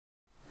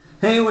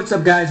Hey, what's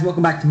up guys?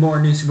 Welcome back to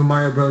more New Super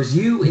Mario Bros.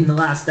 U. In the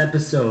last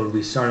episode,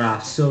 we started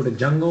off Soda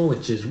Jungle,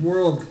 which is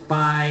World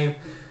 5.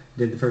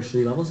 Did the first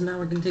 3 levels, and now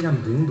we're going to take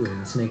on Boom Boom,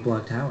 the Snake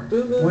Block Tower.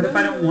 Boom, boom, What if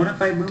I don't want to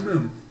fight Boom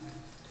Boom?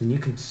 And you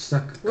can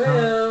suck a cock.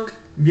 Well,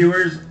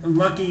 Viewers,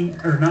 lucky,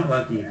 or not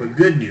lucky, but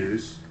good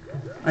news.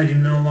 I do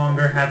no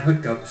longer have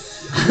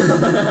hookups.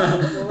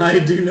 I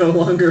do no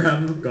longer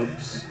have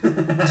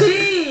hookups.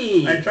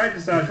 Gee! I tried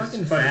to stop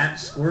Fucking fat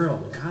squirrel,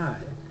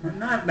 God. I'm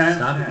not that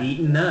Stop fat.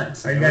 eating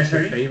nuts. Are you That's guys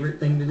your ready? favorite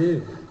thing to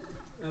do.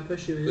 I'll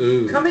push you in.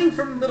 Ooh. Coming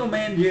from little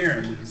man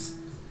Jeremy's.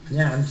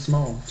 Yeah, I'm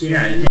small.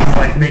 Yeah, it's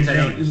like big I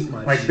don't things. eat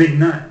much. Like big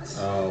nuts.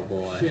 Oh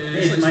boy. Yeah. Hey,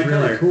 it's This my looks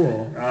really color.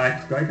 cool.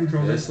 Do I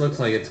control This this? looks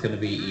like it's gonna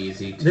be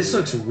easy to... This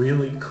looks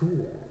really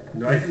cool.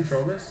 Do I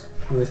control this?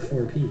 With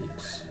 4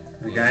 peeps.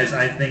 Guys,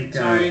 I think...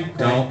 Sorry.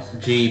 Don't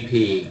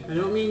GP. I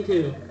don't mean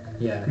to.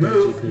 Yeah.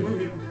 Move! GP.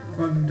 Move, you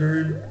fucking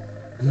turd.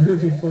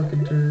 Move, you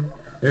fucking turd.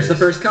 There's the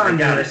first con, I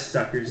got it, guys.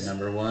 suckers.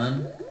 Number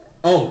 1.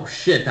 Oh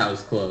shit, that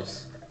was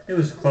close. It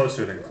was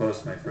closer than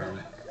close, my friend.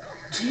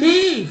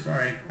 Gee!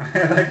 Sorry, I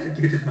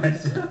electrocuted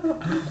myself.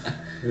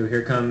 Ooh,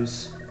 here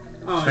comes...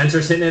 Oh,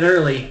 Spencer's hitting it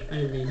early. I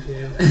didn't mean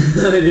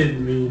to. I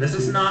didn't mean This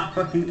is to. not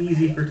fucking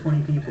easy for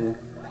 20 people.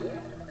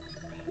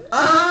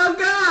 Oh,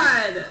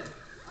 God!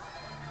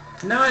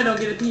 Now I don't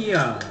get a tea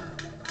off.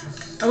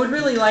 I would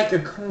really like a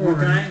corn. Well,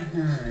 can I?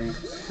 Alright.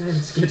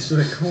 Let's get to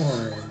the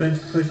corn.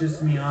 Spence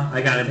pushes me off.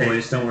 I got it, Okay.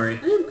 boys. Don't worry.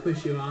 I didn't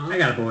push you off. I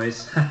got it,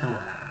 boys.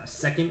 Haha.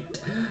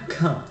 Second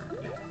con.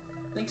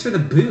 Thanks for the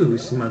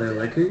boost, mother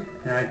liquor.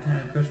 Yeah, I kind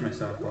of pushed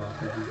myself off.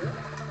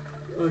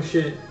 Oh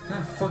shit.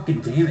 God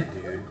fucking damn it,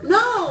 dude. I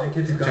No!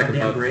 get a Check goddamn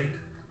above. break.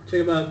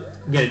 Check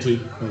about. Get a tea.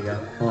 There you go.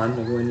 Hold on,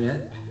 don't go in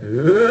yet.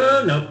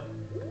 Ooh, nope.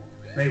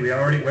 Wait, we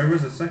already... Where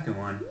was the second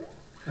one?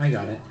 I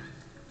got it.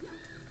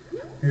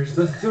 Here's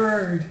the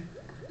third.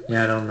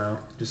 Yeah, I don't know.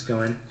 Just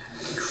go in.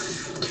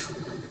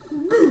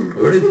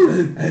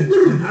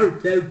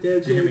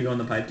 Did you hear me go in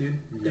the pipe, dude?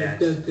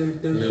 Yes.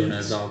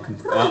 Luna's all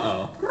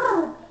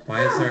Uh-oh.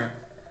 Why is there...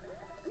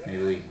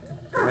 Maybe we...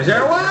 Is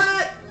there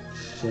what?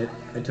 Shit,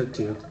 I took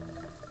 2.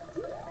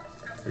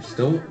 There's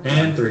still...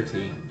 And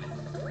 13.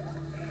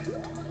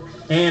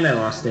 And I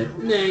lost it.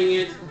 Dang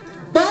it.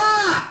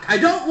 Fuck! I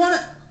don't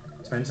wanna...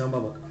 Spend some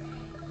bubble.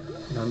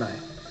 Don't die.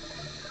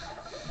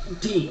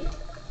 Tea.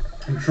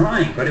 I'm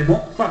trying, but it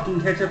won't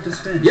fucking catch up to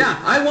Spence. Yeah,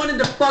 I wanted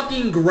to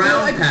fucking ground No,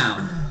 I-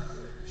 pound.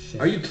 Shit.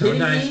 Are you kidding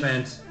Don't die, me?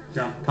 Spence.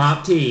 Jump.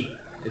 Pop tea.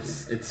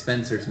 It's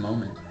Spencer's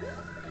moment.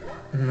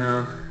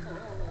 No,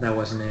 that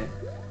wasn't it.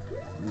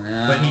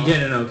 No. But he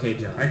did an okay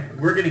job.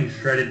 We're getting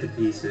shredded to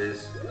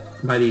pieces.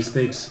 By these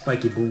big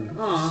spiky booms.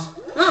 Aw.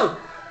 Oh!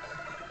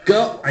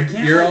 Go! I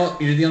can't...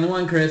 You're the only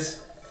one,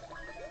 Chris.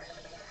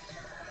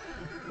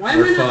 Why am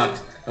We're I not?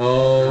 fucked.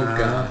 Oh Ah.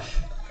 gosh.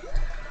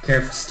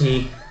 Careful,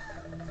 Steve.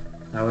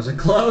 That was a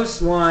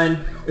close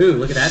one. Ooh,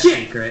 look at that Shit.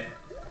 secret.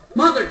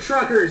 Mother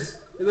truckers!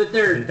 With I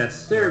their think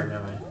that's... their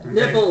never mind. Okay.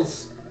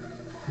 nipples.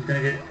 I'm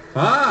gonna get...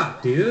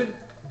 Fuck, dude.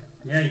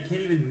 Yeah, you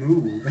can't even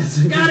move. That's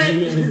a Got it.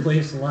 conveniently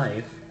placed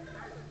life.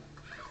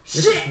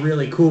 This Shit! is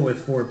really cool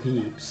with 4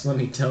 peeps. Let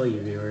me tell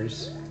you,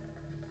 viewers.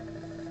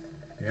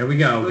 Here we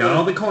go. Got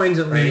all the coins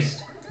at Ready?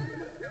 least.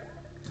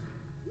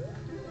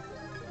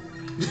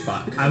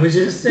 Fuck. I was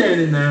just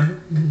standing there.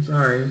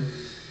 Sorry.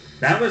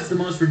 That was the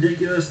most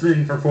ridiculous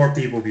thing for 4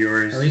 people,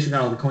 viewers. At least we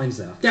got all the coins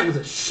though. That was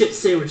a shit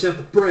sandwich without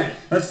the bread.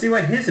 Let's see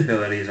what his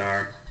abilities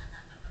are.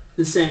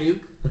 The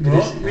same. Look at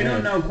Well, this we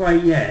don't head. know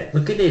quite yet.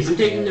 Look at this. I'm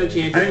taking no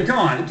chances. I mean, come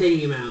on. I'm taking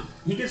him out.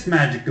 He gets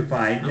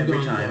magicified I'm every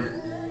going time. for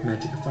it.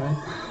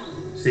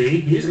 Magicify.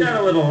 See? He's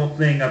got a little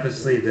thing up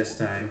his sleeve this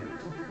time.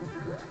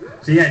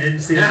 See, I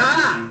didn't see that.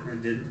 Ah! I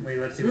didn't. Wait,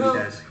 let's see what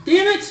he does.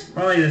 Damn it!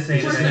 Probably the same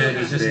He's just thing. gonna,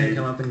 he's just gonna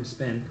come up and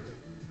spin.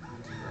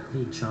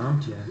 He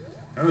chomped you.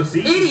 Oh, see?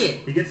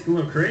 Idiot! He gets a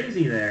little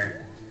crazy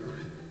there.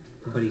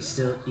 But he's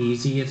still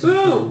easy as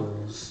Boom!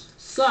 balls.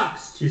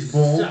 Sucks. to He's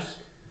balls. suck.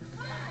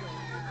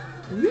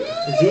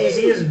 As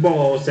easy as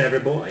balls, every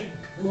boy.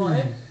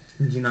 What?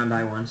 Did you not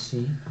die once,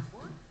 T?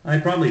 I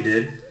probably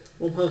did.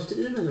 We'll post it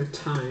another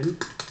time.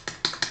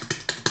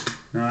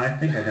 No, I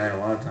think I died a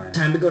lot of times.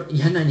 Time to go.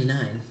 You had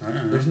 99. I don't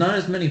know. There's not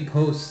as many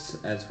posts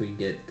as we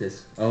get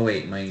this. Oh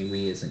wait, my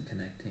Wii isn't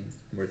connecting.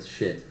 Worth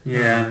shit. Oh,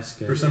 Yeah, that's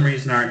good. for some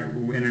reason our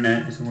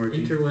internet isn't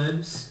working.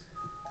 Interwebs.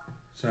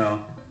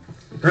 So,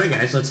 Alright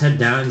guys, let's head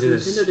down to the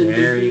Nintendo didn't give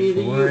scary me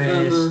the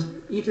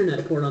forest.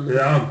 Ethernet port on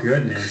the. oh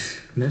goodness.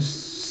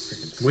 This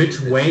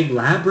Switchway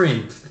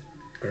Labyrinth.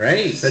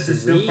 Great. This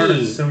is still part of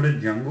Sweet. Soda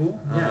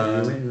Jungle? Yeah,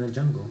 you went in the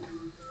jungle.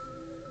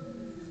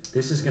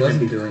 This is I gonna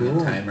wasn't be doing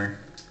cool. a timer.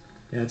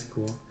 Yeah, it's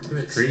cool.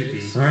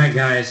 Creepy. Alright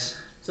guys,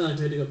 It's not like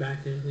we had to go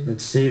back to anything.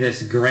 let's see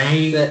this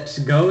great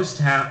ghost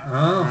house.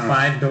 Oh, Wow.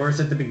 5 doors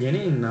at the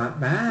beginning. Not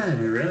bad.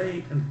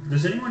 Really?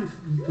 Does anyone,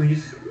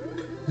 please,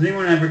 has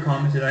anyone ever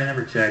commented? I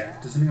never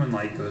checked. Does anyone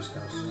like Ghost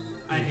House?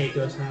 I hate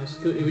Ghost House.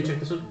 Can we check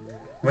this one?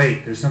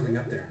 Wait, there's something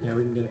up there. Yeah,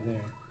 we can get it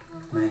there.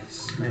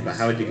 Nice. But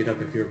how would you get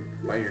up if you're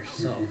by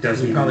yourself? It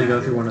doesn't You even probably go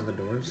matter. through one of the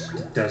doors.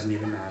 It doesn't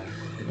even matter.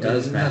 It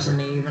does Doesn't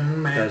matter.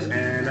 even Doesn't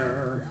even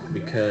matter.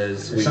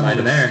 Because There's we some might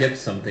over have there. skipped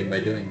something by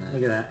doing that.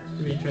 Look at that.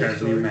 Let me try the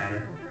Doesn't even store.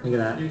 matter. Look at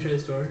Let that. me try the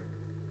store.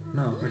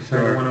 No, Which try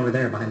the door? one over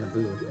there behind the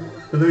boo.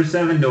 So there's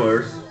 7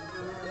 doors.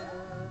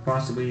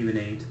 Possibly even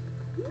 8.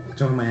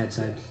 It's over my head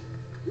side.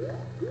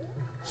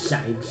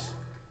 Sides.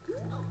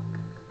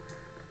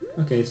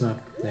 Okay, it's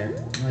not there.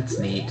 That's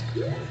neat.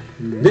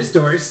 This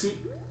door is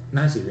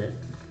not secret.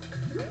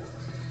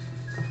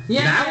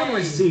 Yeah. That one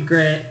was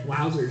secret.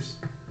 Wowzers.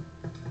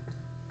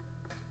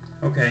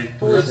 Okay,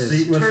 Holy let's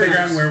see. Let's figure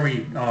out turnips. where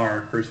we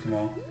are first of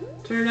all.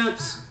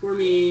 Turnips for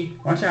me.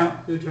 Watch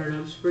out. No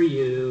turnips for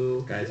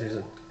you. Guys, there's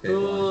a big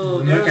Oh,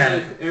 Look everyone at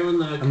look. Everyone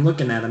look. I'm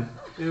looking at him.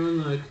 Everyone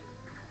look.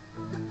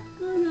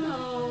 Oh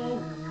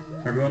no.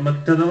 Everyone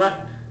look to the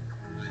left.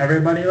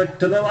 Everybody look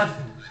to the left.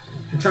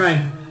 I'm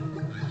trying.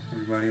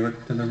 Everybody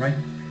look to the right.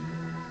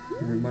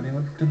 Everybody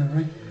look to the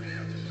right.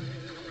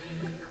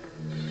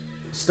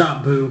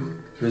 Stop,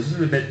 boo. This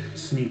is a bit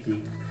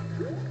sneaky.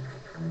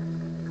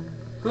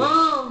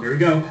 Oh! Here we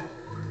go.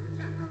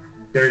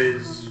 There it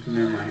is.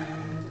 Never mind.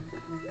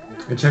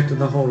 I checked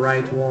the whole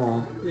right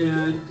wall.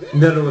 Yeah.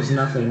 There was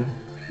nothing.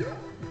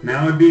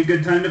 Now would be a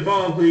good time to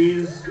fall,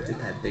 please. Look at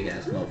that big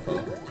ass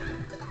mofo.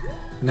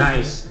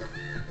 Nice.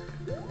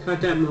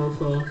 Cut that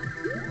mofo.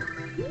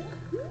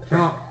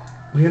 Well,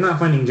 you're not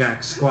finding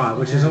jack squat,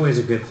 which is always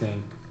a good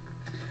thing.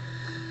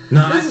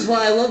 Not. This is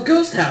why I love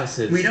ghost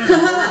houses. We don't know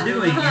what we're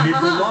doing, and it's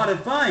a lot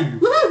of fun.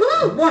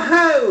 Woohoo!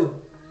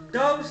 Whoa!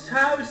 Ghost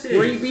houses!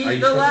 We Are beat you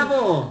the sure?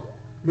 level!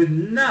 With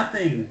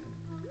nothing.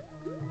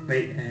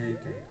 Wait,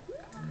 okay.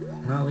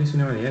 Well, at least we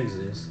know where the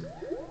exit is.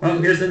 Well,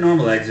 here's the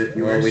normal exit.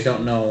 Well, we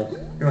don't know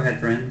Go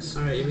ahead, friends.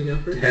 Alright, you go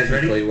first. You guys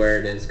ready? technically where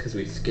it is because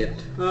we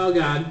skipped. Oh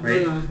god.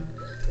 Wait. Oh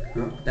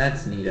god.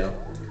 That's neato.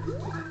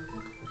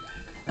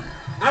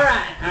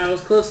 Alright, I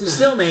was close enough.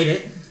 Still made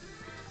it.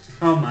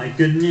 Oh my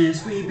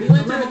goodness, we We beat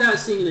went the through level. without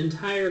seeing an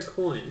entire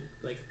coin.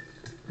 Like,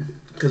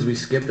 Because we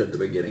skipped at the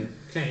beginning.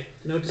 okay,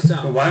 note to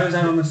self. But why was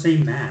that on the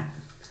same map?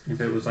 If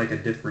it was like a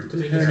different... To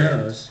make Who it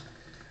knows?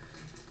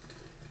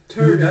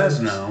 Who does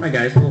know? Alright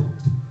guys, we'll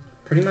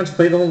pretty much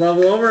play the whole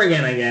level over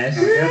again, I guess.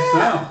 I guess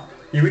so.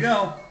 Here we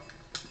go.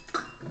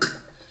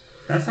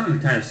 That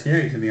sounded kind of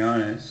scary, to be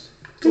honest.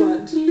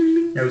 What?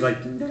 It was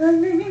like...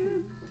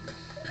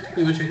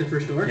 You want to check the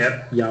first door?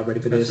 Yep. Y'all ready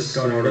for Let's this? just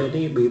go in order.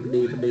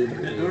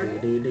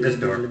 This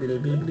door.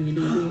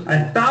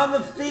 I found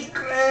the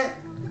secret!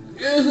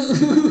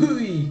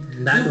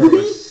 That door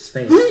was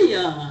fake.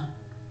 Booyah!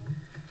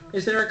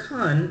 Is there a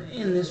con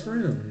in this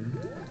room?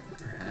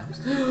 Perhaps.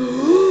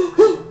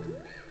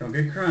 Don't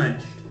get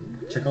crunched.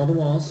 Check all the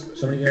walls.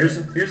 Somebody Here's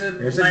Here's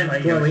a a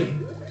nightlight, glowy. Yoshi.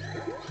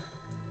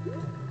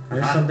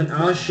 There's Ah. something.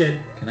 Oh shit.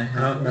 Can I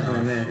Oh, have nothing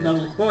in there.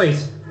 Level.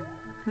 Boys.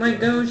 My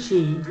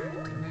Goshi.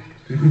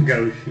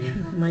 Goshi.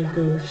 My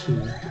Goshi.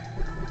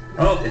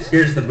 Oh, it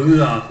scares the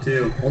booze off,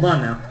 too. Hold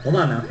on now. Hold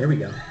on now. Here we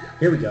go.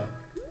 Here we go.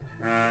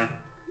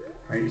 Are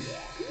you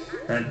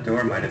that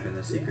door might have been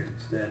the secret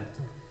instead.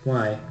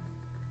 Why?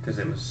 Because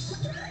it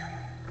was...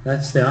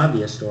 That's the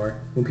obvious door.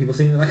 When people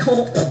see me like,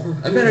 oh,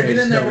 I better get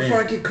in there Go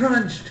before I get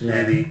crunched.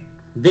 Yeah. Maybe.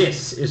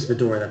 This is the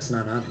door that's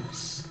not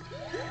obvious.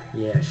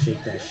 Yeah,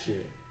 shake that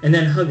shit. And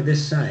then hug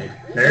this side.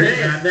 There it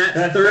Grab is. that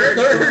The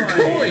third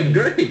Coin,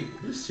 great.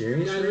 Are you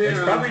serious? Guys, man? we It's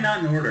are probably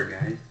not in order,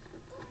 guys.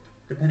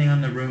 Depending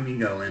on the room you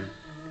go in.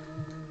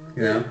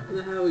 You know?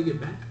 How do we get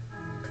back?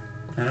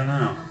 I don't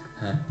know.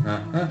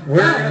 Where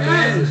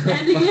Guys,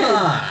 and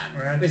again!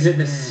 We're at is it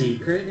the end.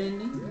 secret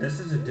ending? This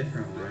is a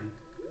different one.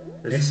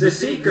 This It's is the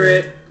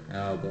secret.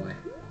 Oh boy.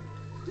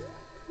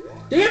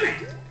 Damn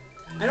it!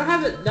 I don't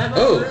have it that much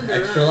Oh, room to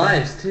extra run.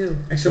 lives too.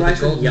 Extra For the lives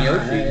for golden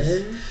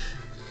Yoshis. Yosh.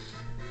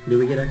 Do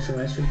we get extra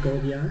lives for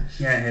gold Yosh?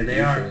 Yeah, here they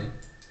are. Usually.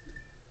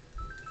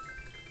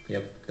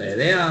 Yep, there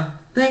they are.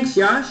 Thanks,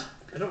 Yosh.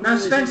 I don't Now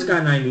really Spence have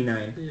got any-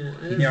 99. Yeah,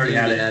 I He don't already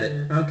Yeah, had we it. had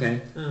it. Yeah.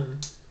 Okay.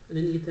 I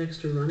didn't get the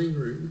extra running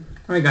room.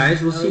 Alright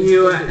guys, we'll Oh, see it's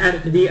you chicken, at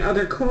chicken. the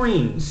other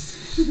coins.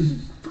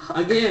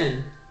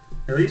 Again!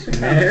 At least we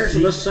found There's a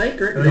the secret.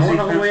 secret, At least going we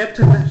all the found- way up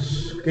to the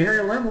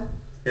scary level.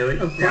 At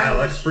least, of yeah,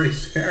 clouds. that's pretty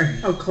scary.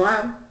 Oh,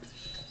 Cloud.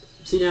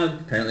 See now,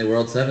 Apparently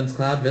World 7's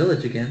Cloud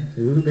Village again.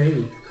 Ooh,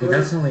 baby. But Where-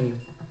 that's only...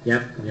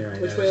 Yep, you're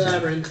right. which that way is-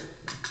 labyrinth?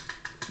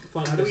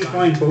 How do we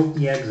find both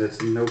the exits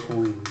and no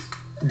coins?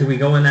 Do we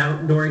go in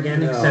that door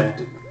again, No.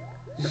 except...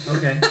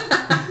 Okay.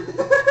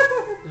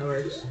 That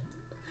works.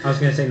 I was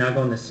gonna say not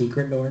go in the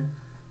secret door.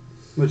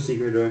 Which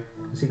secret door?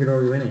 The secret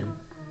door we went in.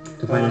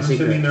 To find I'm the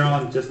secret. assuming they're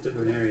all in just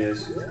different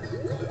areas.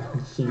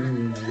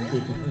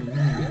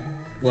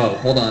 Whoa,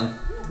 hold on.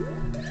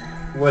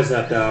 What's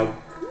that, dog?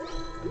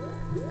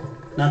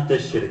 Not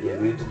this shit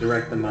again. We have to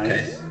direct the mice.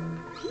 Okay.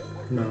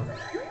 No.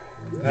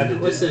 We had to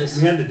What's this?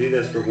 We had to do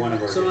this for one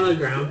of our Someone on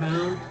games. a ground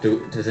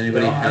pound? Does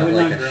anybody No, I have would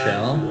like not a grab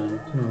shell? them.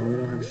 No, we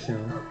don't have a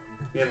shell.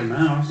 We have a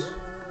mouse.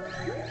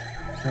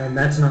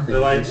 That's nothing. The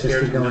light Let's just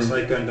scares keep me going. just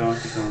like on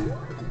Donkey Kong.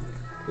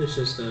 It's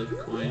just a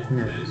coin.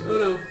 Yeah. Guys.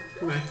 Oh no,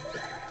 come back.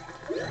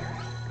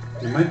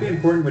 It might be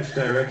important which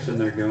direction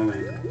they're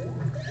going.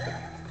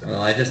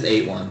 Well, I just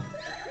ate one.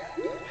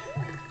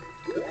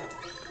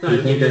 Do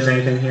you think there's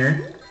anything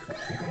here?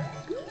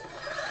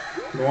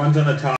 The ones on the top